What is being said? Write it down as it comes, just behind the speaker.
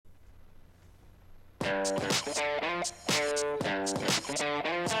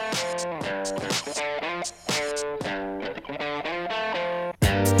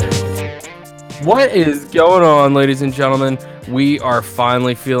What is going on, ladies and gentlemen? We are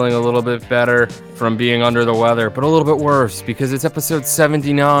finally feeling a little bit better from being under the weather, but a little bit worse because it's episode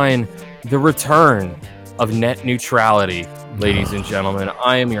 79, the return of net neutrality. Ladies and gentlemen,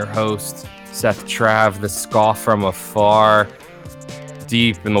 I am your host, Seth Trav, the scoff from afar,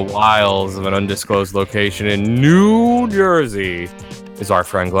 deep in the wilds of an undisclosed location in New Jersey, is our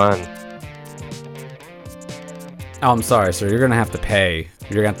friend Glenn. Oh, I'm sorry, sir. You're gonna have to pay.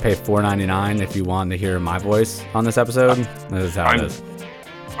 You're gonna have to pay $4.99 if you want to hear my voice on this episode. This is how it is.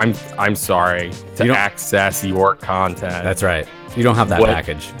 I'm sorry to access your content. That's right. You don't have that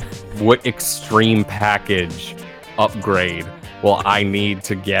package. What extreme package upgrade will I need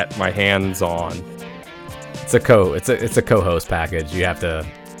to get my hands on? It's a co-host package. You have to.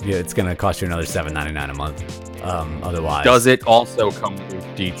 It's gonna cost you another $7.99 a month. Otherwise, does it also come with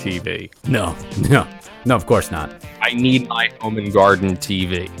DTV? No, of course not. I need my home and garden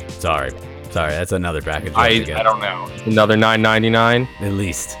TV. Sorry, that's another package. I don't know. Another $9.99? At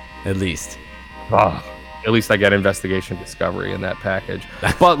least. At least I get Investigation Discovery in that package.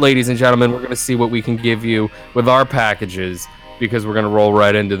 But, ladies and gentlemen, we're going to see what we can give you with our packages because we're going to roll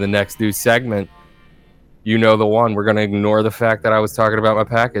right into the next news segment. You know the one. We're going to ignore the fact that I was talking about my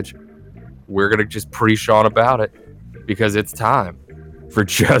package. We're going to just preach on about it because it's time for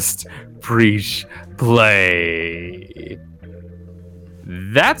Just Preach Play.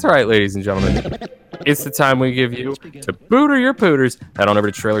 That's right, ladies and gentlemen. It's the time we give you to booter your pooters. Head on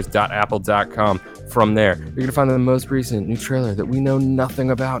over to trailers.apple.com. From there, you're going to find the most recent new trailer that we know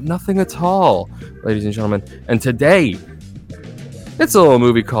nothing about, nothing at all, ladies and gentlemen. And today, it's a little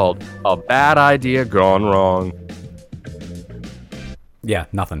movie called A Bad Idea Gone Wrong. Yeah,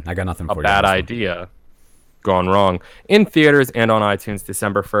 nothing. I got nothing for you. A Bad Idea Gone Wrong. In theaters and on iTunes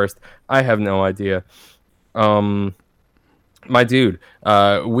December 1st. I have no idea. My dude,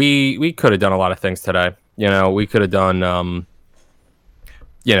 we could have done a lot of things today. You know, we could have done,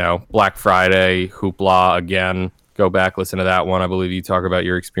 Black Friday, Hoopla again. Go back, listen to that one. I believe you talk about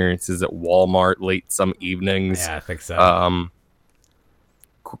your experiences at Walmart late some evenings. Yeah, I think so.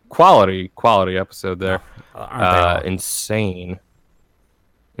 Quality episode there.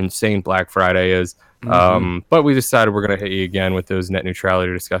 Insane Black Friday is. But we decided we're going to hit you again with those net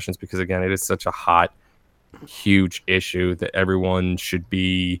neutrality discussions because, again, it is such a hot, huge issue that everyone should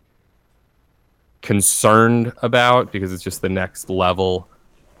be concerned about because it's just the next level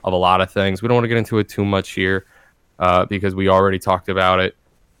of a lot of things. We don't want to get into it too much here because we already talked about it.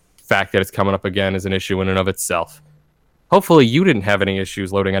 The fact that it's coming up again is an issue in and of itself. Hopefully you didn't have any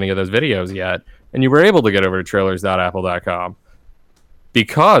issues loading any of those videos yet, and you were able to get over to trailers.apple.com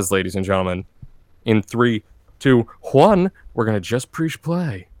because, ladies and gentlemen, in 3, 2, 1, we're going to just preach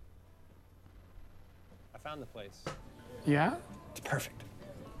play. I found the place. Yeah? It's perfect.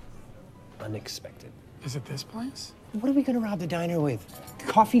 Unexpected. Is it this place? What are we gonna rob the diner with?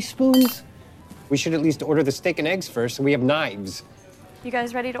 Coffee spoons? We should at least order the steak and eggs first so we have knives. You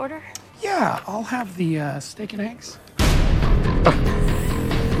guys ready to order? Yeah, I'll have the steak and eggs.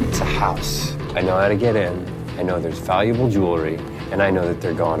 It's a house. I know how to get in. I know there's valuable jewelry. And I know that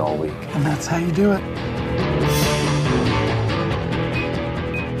they're gone all week. And that's how you do it.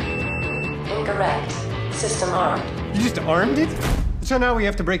 Incorrect. System armed. You just armed it? So now we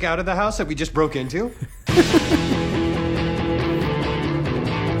have to break out of the house that we just broke into?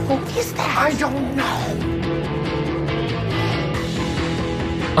 What is that? I don't know.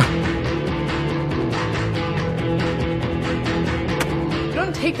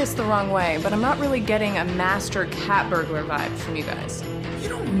 Don't take this the wrong way, but I'm not really getting a master cat burglar vibe from you guys. You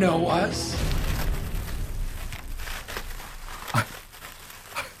don't know us.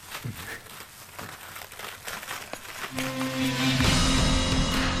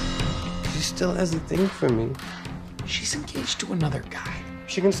 She still has a thing for me. She's engaged to another guy.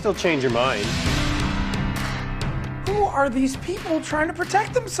 She can still change her mind. Who are these people trying to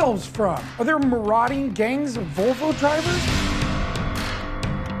protect themselves from? Are there marauding gangs of Volvo drivers?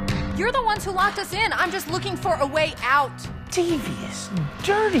 You're the ones who locked us in. I'm just looking for a way out. Devious,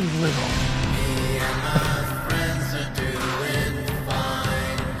 dirty little.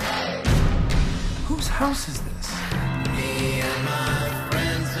 Whose house is this?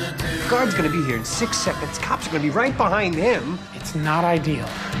 The guard's gonna be here in 6 seconds. Cops are gonna be right behind him. It's not ideal.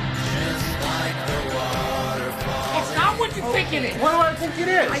 It's not what you think it is. What do I think it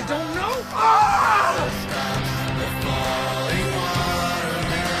is? I don't know. Ah!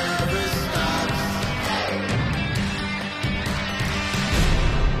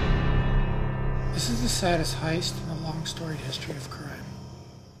 This is was the saddest heist in the long storied history of crime.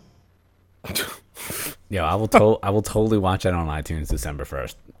 Yo, I will totally watch that on iTunes December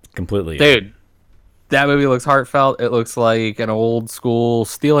 1st. Completely. Dude, that movie looks heartfelt. It looks like an old school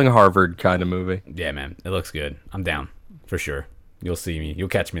Stealing Harvard kind of movie. Yeah, man. It looks good. I'm down. For sure. You'll see me. You'll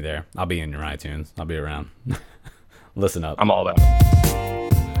catch me there. I'll be in your iTunes. I'll be around. Listen up. I'm all about it.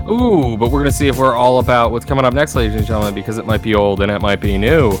 Ooh, but we're going to see if we're all about what's coming up next, ladies and gentlemen, because it might be old and it might be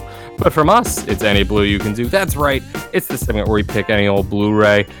new. But from us, it's any blue you can do. That's right. It's the segment where we pick any old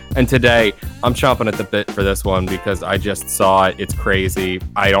Blu-ray. And today, I'm chomping at the bit for this one because I just saw it. It's crazy.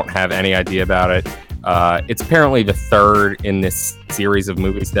 I don't have any idea about it. It's apparently the third in this series of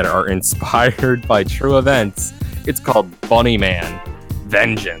movies that are inspired by true events. It's called Bunny Man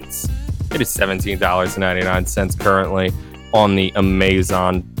Vengeance. It is $17.99 currently on the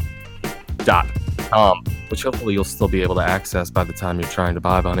Amazon.com, which hopefully you'll still be able to access by the time you're trying to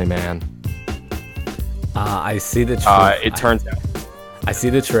buy Bunny Man. I see the it turns out. I see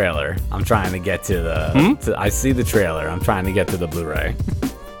the trailer. I'm trying to get to the I see the trailer. I'm trying to get to the Blu-ray.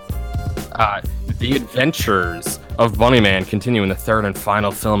 The adventures of Bunnyman continue in the third and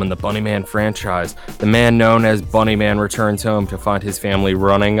final film in the Bunnyman franchise. The man known as Bunnyman returns home to find his family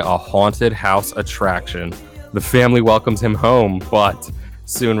running a haunted house attraction. The family welcomes him home, but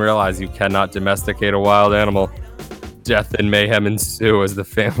soon realize you cannot domesticate a wild animal. Death and mayhem ensue as the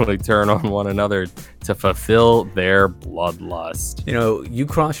family turn on one another to fulfill their bloodlust. You know, you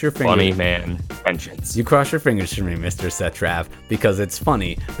cross your fingers. Bunnyman Vengeance. You cross your fingers for me, Mr. Setrav, because it's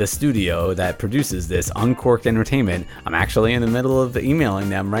funny. The studio that produces this, Uncorked Entertainment, I'm actually in the middle of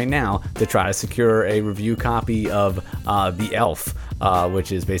emailing them right now to try to secure a review copy of The Elf,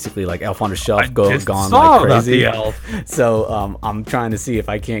 which is basically like Elf on a Shelf gone like crazy. The Elf. So I'm trying to see if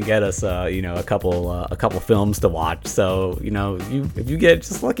I can't get us, a couple films to watch. So if you get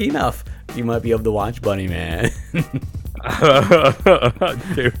just lucky enough, you might be able to watch Bunny Man. Dude,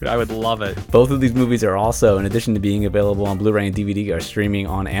 I would love it. Both of these movies are also, in addition to being available on Blu-ray and DVD, are streaming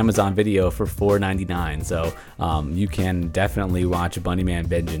on Amazon Video for $4.99. So you can definitely watch Bunnyman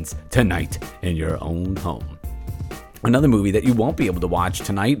Vengeance tonight in your own home. Another movie that you won't be able to watch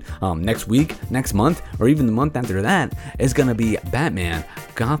tonight, next week, next month, or even the month after that is going to be Batman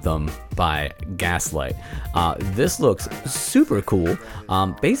Gotham by Gaslight. This looks super cool.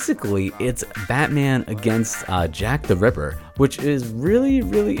 Basically, it's Batman against Jack the Ripper, which is really,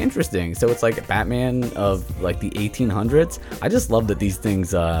 really interesting. So it's like Batman of like the 1800s. I just love that these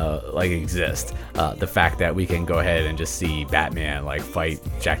things exist. The fact that we can go ahead and just see Batman like fight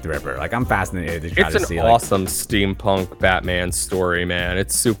Jack the Ripper. Like, I'm fascinated to try to see. It's an awesome steampunk Batman story, man.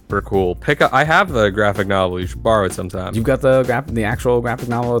 It's super cool. I have the graphic novel. You should borrow it sometime. You got the actual graphic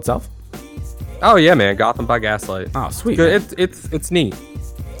novel itself? Oh yeah, man. Gotham by Gaslight. Oh, sweet. It's neat.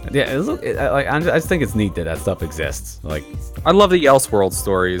 Yeah, I just think it's neat that stuff exists. Like, I love the Elseworld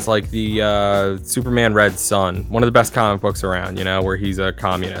stories, like the Superman Red Sun, one of the best comic books around. Where he's a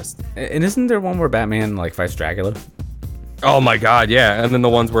communist. And isn't there one where Batman like fights Dracula? Oh my God, yeah. And then the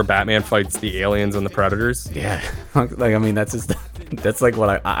ones where Batman fights the aliens and the predators. Yeah, that's just that's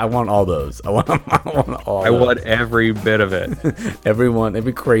what I want. All those. I want all. I want every bit of it.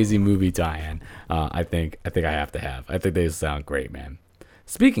 every crazy movie tie-in. I think I have to have. I think they sound great, man.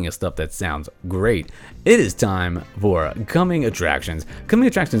 Speaking of stuff that sounds great, it is time for Coming Attractions. Coming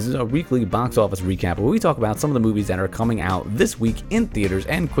Attractions is a weekly box office recap where we talk about some of the movies that are coming out this week in theaters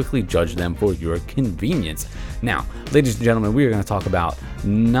and quickly judge them for your convenience. Now, ladies and gentlemen, we are going to talk about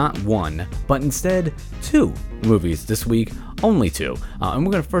not one, but instead two movies this week. Only two.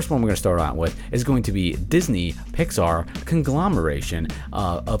 And first one we're going to start out with is going to be Disney Pixar conglomeration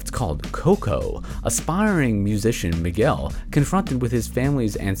it's called Coco. Aspiring musician Miguel, confronted with his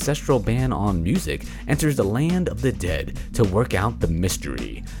family's ancestral ban on music, enters the land of the dead to work out the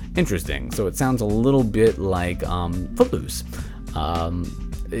mystery. Interesting. So it sounds a little bit like Footloose.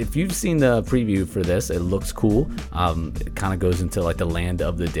 If you've seen the preview for this, it looks cool. It kind of goes into like the land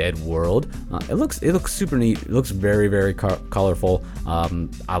of the dead world. It looks super neat. It looks very, very colorful.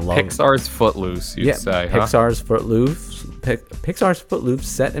 I love Pixar's Footloose. You'd say, huh? Pixar's Footloose. Pixar's Footloose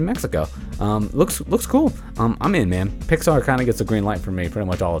set in Mexico. Looks cool. I'm in, man. Pixar kind of gets a green light from me pretty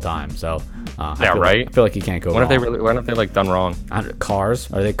much all the time. So yeah, right. I feel like you can't go wrong. What have they like done wrong?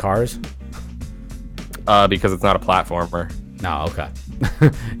 Cars? Are they Cars? Because it's not a platformer. No, okay.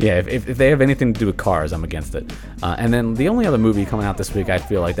 Yeah, if they have anything to do with cars, I'm against it. And then the only other movie coming out this week I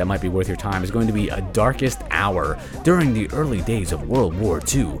feel like that might be worth your time is going to be A Darkest Hour. During the early days of World War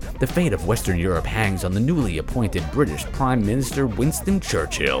II, the fate of Western Europe hangs on the newly appointed British Prime Minister Winston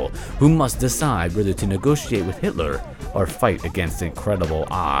Churchill, who must decide whether to negotiate with Hitler or fight against incredible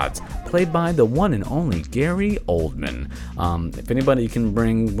odds. Played by the one and only Gary Oldman. If anybody can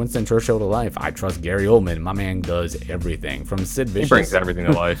bring Winston Churchill to life, I trust Gary Oldman. My man does everything from Sid Vicious. He brings everything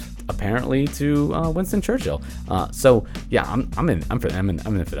to life. Apparently to Winston Churchill. So yeah, I'm in for that, man.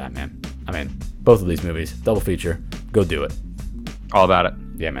 I'm in. Both of these movies, double feature. Go do it. All about it.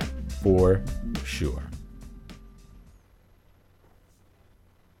 Yeah, man, for sure.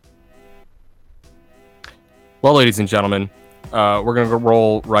 Well, ladies and gentlemen, we're going to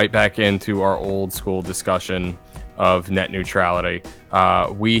roll right back into our old school discussion of net neutrality.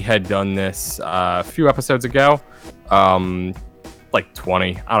 We had done this a few episodes ago, like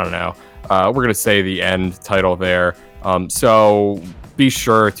 20, I don't know. We're going to say the end title there. So be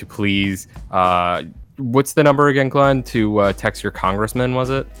sure to please, what's the number again, Glenn, to text your congressman, was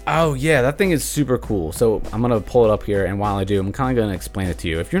it? Oh yeah, that thing is super cool. So I'm gonna pull it up here, and while I do, I'm kind of gonna explain it to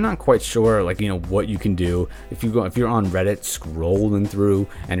you. If you're not quite sure, like, you know, what you can do, if you're on Reddit scrolling through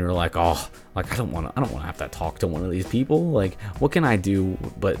and you're like, oh, like I don't want to have to talk to one of these people. Like, what can I do,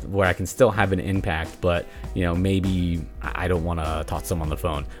 but where I can still have an impact, but you know, maybe I don't want to talk to someone on the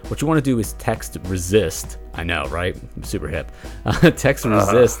phone. What you want to do is text resist. I know, right? Super hip. Text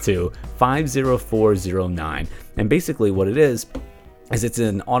resist to 50409, and basically what it is it's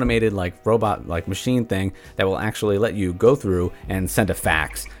an automated like robot like machine thing that will actually let you go through and send a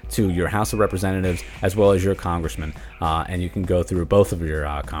fax to your House of Representatives as well as your congressman, and you can go through both of your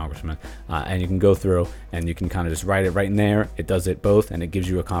congressmen, and you can go through and you can kind of just write it right in there. It does it both, and it gives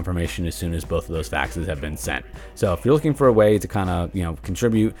you a confirmation as soon as both of those faxes have been sent. So if you're looking for a way to kind of, you know,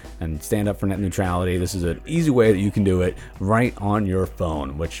 contribute and stand up for net neutrality, this is an easy way that you can do it right on your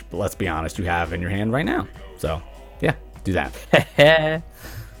phone, which, let's be honest, you have in your hand right now. So yeah, do that.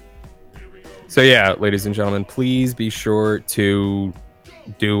 So yeah, ladies and gentlemen, please be sure to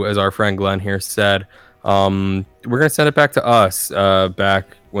do as our friend Glenn here said. We're gonna send it back to us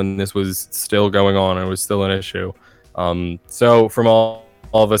back when this was still going on and it was still an issue. So from all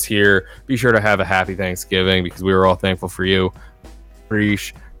of us here, be sure to have a happy Thanksgiving, because we were all thankful for you.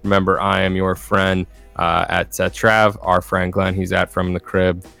 Preach. Remember, I am your friend at Trav, our friend Glenn, he's at From the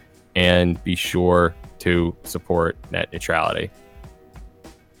Crib, and be sure to support net neutrality.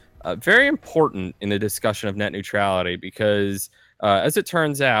 Very important in the discussion of net neutrality, because as it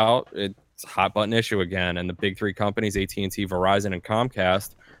turns out, it's a hot button issue again, and the big three companies, AT&T, Verizon, and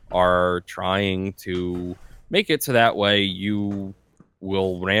Comcast, are trying to make it so that way you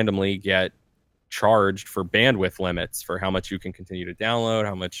will randomly get charged for bandwidth limits for how much you can continue to download,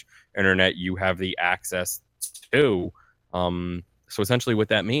 how much internet you have the access to. So essentially what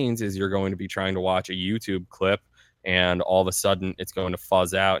that means is you're going to be trying to watch a YouTube clip, and all of a sudden it's going to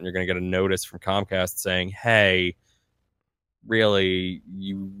fuzz out, and you're going to get a notice from Comcast saying, hey, really,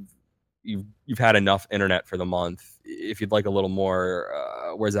 you've had enough internet for the month. If you'd like a little more,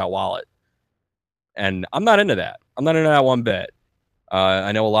 where's that wallet? And I'm not into that. I'm not into that one bit.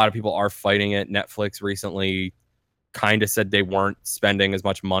 I know a lot of people are fighting it. Netflix recently kind of said they weren't spending as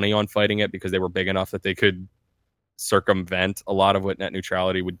much money on fighting it because they were big enough that they could circumvent a lot of what net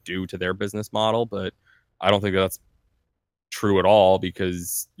neutrality would do to their business model. But I don't think that's true at all,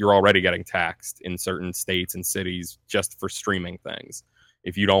 because you're already getting taxed in certain states and cities just for streaming things.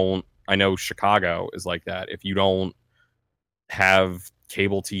 If you don't, I know Chicago is like that. If you don't have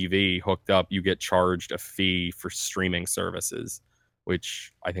cable TV hooked up, you get charged a fee for streaming services,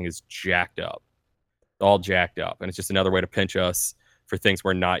 which I think is jacked up. All jacked up. And it's just another way to pinch us for things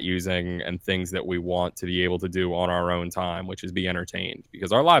we're not using and things that we want to be able to do on our own time, which is be entertained,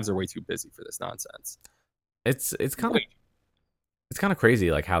 because our lives are way too busy for this nonsense. It's kind of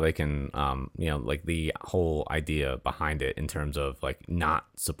crazy, like how they can, you know, like the whole idea behind it in terms of like not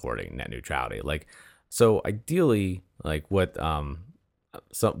supporting net neutrality. Like, so ideally, like what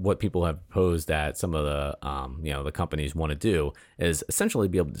people have proposed that some of the you know, the companies want to do is essentially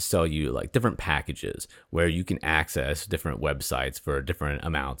be able to sell you like different packages where you can access different websites for different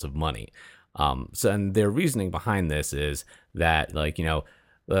amounts of money. So, and their reasoning behind this is that, like, you know,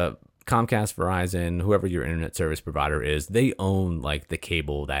 the Comcast, Verizon, whoever your internet service provider is, they own like the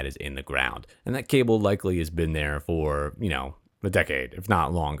cable that is in the ground, and that cable likely has been there for, you know, a decade, if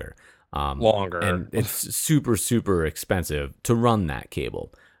not longer. Longer. And it's super, super expensive to run that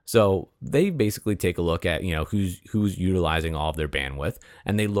cable. So they basically take a look at, who's utilizing all of their bandwidth,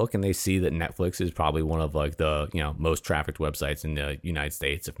 and they look and they see that Netflix is probably one of like the, most trafficked websites in the United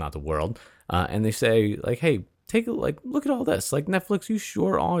States, if not the world. And they say like, hey, look at all this. Like, Netflix, you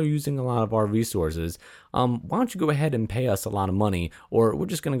sure are using a lot of our resources. Why don't you go ahead and pay us a lot of money, or we're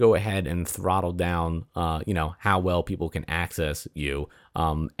just going to go ahead and throttle down, how well people can access you.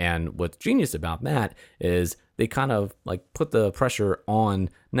 And what's genius about that is they kind of like put the pressure on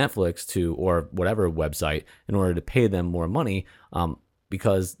Netflix or whatever website in order to pay them more money,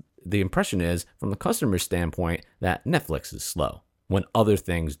 because the impression is from the customer standpoint that Netflix is slow when other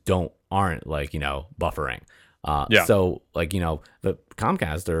things aren't like, buffering. So like, the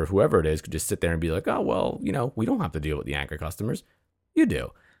Comcast or whoever it is could just sit there and be like, oh, well, we don't have to deal with the anchor customers. You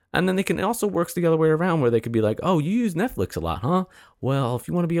do. And then they can also work the other way around where they could be like, oh, you use Netflix a lot, huh? Well, if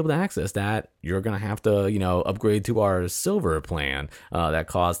you want to be able to access that, you're going to have to, upgrade to our silver plan that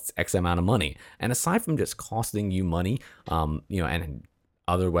costs X amount of money. And aside from just costing you money, and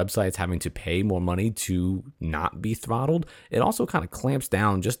other websites having to pay more money to not be throttled, it also kind of clamps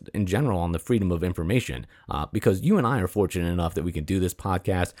down just in general on the freedom of information, because you and I are fortunate enough that we can do this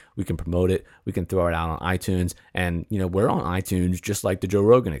podcast, we can promote it, we can throw it out on iTunes, and we're on iTunes just like the Joe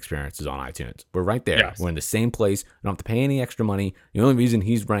Rogan Experience is on iTunes. We're right there. Yes. We're in the same place. We don't have to pay any extra money. The only reason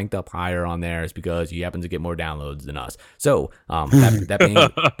he's ranked up higher on there is because he happens to get more downloads than us. So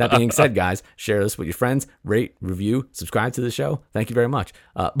that being said, guys, share this with your friends, rate, review, subscribe to the show. Thank you very much.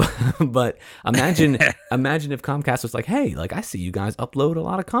 But imagine if Comcast was like, hey, like, I see you guys upload a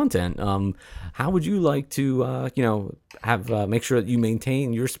lot of content. How would you like to, have make sure that you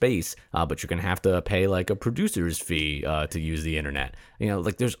maintain your space, but you're gonna have to pay like a producer's fee to use the internet.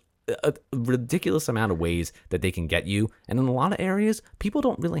 Like, there's a ridiculous amount of ways that they can get you, and in a lot of areas, people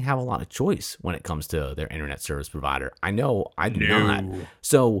don't really have a lot of choice when it comes to their internet service provider. I know I do not.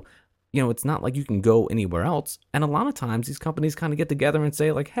 So it's not like you can go anywhere else. And a lot of times these companies kind of get together and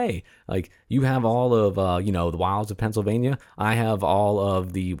say like, hey, like, you have all of, the wilds of Pennsylvania. I have all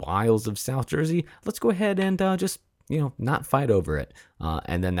of the wilds of South Jersey. Let's go ahead and just, not fight over it.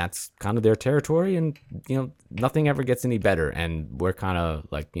 And then that's kind of their territory. And, nothing ever gets any better. And we're kind of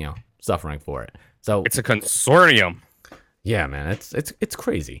like, suffering for it. So It's a consortium. yeah, man, it's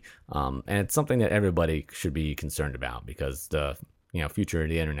crazy. And it's something that everybody should be concerned about, because the future of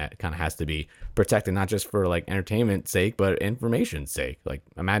the internet kind of has to be protected, not just for like entertainment sake, but information's sake. Like,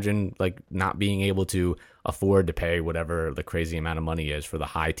 imagine like not being able to afford to pay whatever the crazy amount of money is for the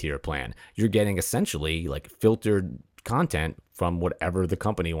high tier plan. You're getting essentially like filtered content from whatever the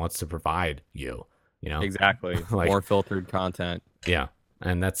company wants to provide you, Exactly. Like, more filtered content. yeah.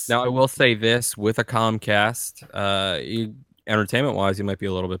 And that's Now, I will say this, with a Comcast, entertainment wise, you might be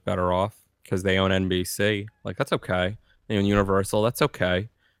a little bit better off because they own NBC. Like, that's okay. They own Universal. That's okay.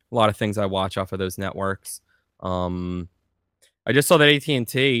 A lot of things I watch off of those networks. I just saw that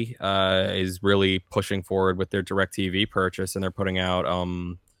AT&T is really pushing forward with their DirecTV purchase, and they're putting out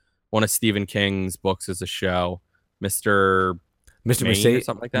one of Stephen King's books as a show, Mr. Mercedes,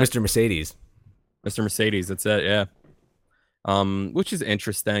 something like that. Mr. Mercedes. Mr. Mercedes, that's it, yeah. Which is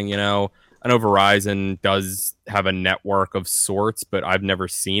interesting, I know Verizon does have a network of sorts, but I've never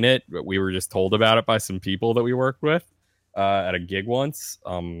seen it. But we were just told about it by some people that we worked with at a gig once.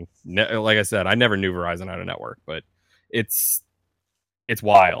 Like I said, I never knew Verizon had a network, but it's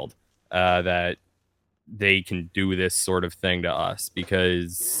wild that they can do this sort of thing to us,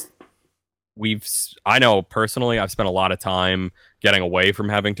 because I know personally I've spent a lot of time getting away from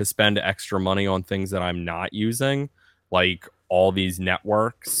having to spend extra money on things that I'm not using, like all these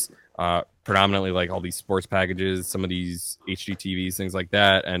networks, predominantly like all these sports packages, some of these HGTVs, things like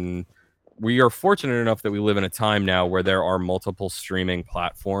that. And we are fortunate enough that we live in a time now where there are multiple streaming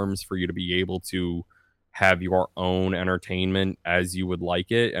platforms for you to be able to have your own entertainment as you would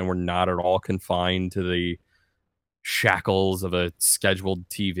like it. And we're not at all confined to the shackles of a scheduled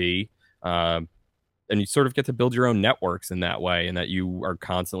TV. And you sort of get to build your own networks in that way, and that you are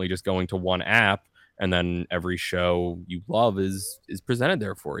constantly just going to one app, and then every show you love is presented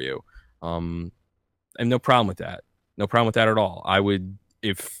there for you. And no problem with that. No problem with that at all. I would,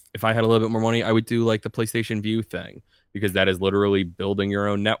 if I had a little bit more money, I would do like the PlayStation Vue thing, because that is literally building your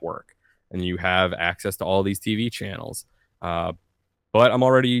own network, and you have access to all these TV channels. But I'm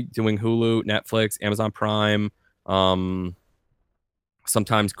already doing Hulu, Netflix, Amazon Prime,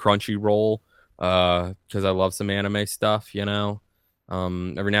 sometimes Crunchyroll, because I love some anime stuff, Every now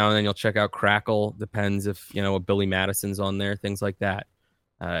and then you'll check out Crackle. Depends if, a Billy Madison's on there, things like that.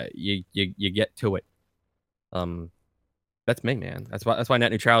 You get to it. That's me, man. That's why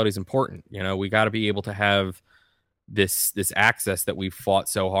net neutrality is important. We got to be able to have this access that we fought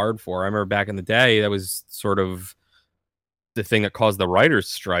so hard for. I remember back in the day, that was sort of the thing that caused the writers'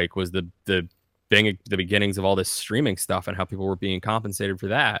 strike, was the beginnings of all this streaming stuff and how people were being compensated for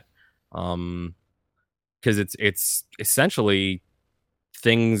that. Because it's essentially,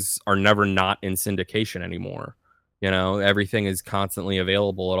 things are never not in syndication anymore. Everything is constantly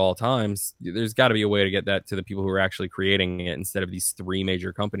available at all times. There's got to be a way to get that to the people who are actually creating it, instead of these three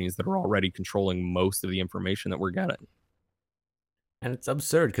major companies that are already controlling most of the information that we're getting. And it's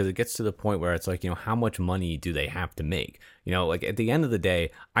absurd because it gets to the point where it's like, how much money do they have to make? Like at the end of the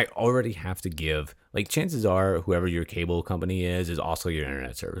day, I already have to give, like, chances are whoever your cable company is also your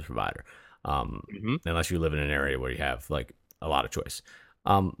internet service provider. Unless you live in an area where you have like a lot of choice.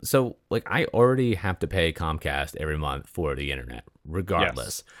 So like I already have to pay Comcast every month for the internet,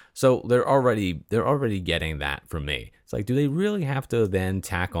 regardless. Yes. So they're already getting that from me. It's like, do they really have to then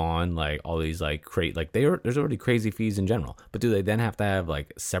tack on like all these like there's already crazy fees in general, but do they then have to have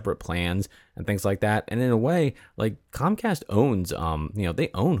like separate plans and things like that? And in a way, like Comcast owns they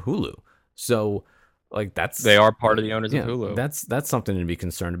own Hulu. So like they are part of the owners of Hulu. That's something to be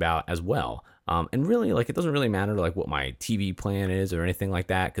concerned about as well. And really, like, it doesn't really matter like what my TV plan is or anything like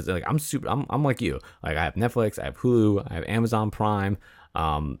that, because like I'm like you. Like I have Netflix, I have Hulu, I have Amazon Prime,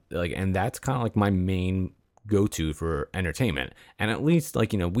 and that's kind of like my main go-to for entertainment. And at least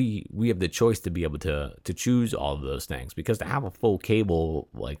like we have the choice to be able to choose all of those things, because to have a full cable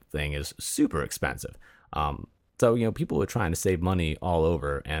like thing is super expensive. So people are trying to save money all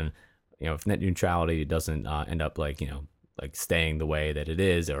over, and if net neutrality doesn't end up like staying the way that it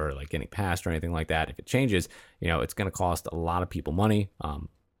is, or like getting passed or anything like that, if it changes, it's going to cost a lot of people money.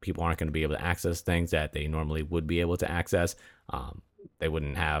 People aren't going to be able to access things that they normally would be able to access. They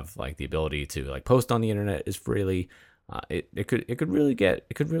wouldn't have like the ability to like post on the internet as freely. It could really get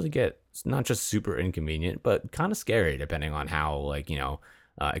not just super inconvenient, but kind of scary, depending on how like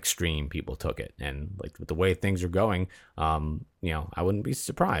extreme people took it. And like with the way things are going, I wouldn't be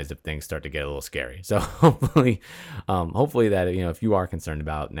surprised if things start to get a little scary. So hopefully that if you are concerned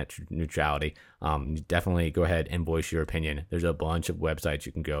about net neutrality, definitely go ahead and voice your opinion. There's a bunch of websites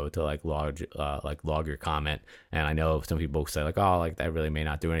you can go to like log your comment. And I know some people say like, oh, like that really may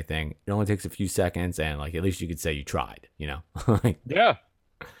not do anything. It only takes a few seconds, and like at least you could say you tried. Like, yeah,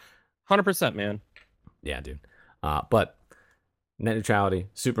 100%, man. Yeah, dude. But net neutrality,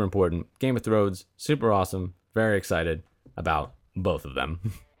 super important. Game of Thrones, super awesome. Very excited about both of them.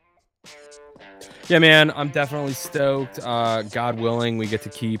 Yeah, man, I'm definitely stoked. God willing, we get to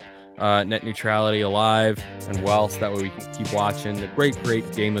keep net neutrality alive and well, so that way we can keep watching the great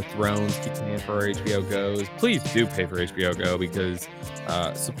Game of Thrones, keep paying for our HBO Go's. Please do pay for HBO Go, because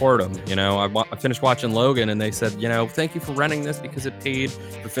support them. I finished watching Logan, and they said, thank you for renting this because it paid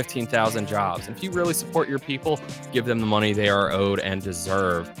for 15,000 jobs. And if you really support your people, give them the money they are owed and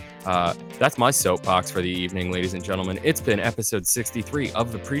deserve. That's my soapbox for the evening, ladies and gentlemen. It's been episode 63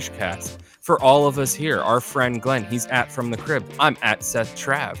 of the Preachcast. For all of us here, our friend Glenn, he's at From the Crib. I'm at Seth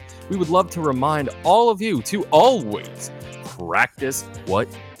Trav. We would love to remind all of you to always practice what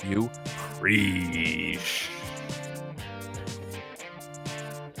you preach.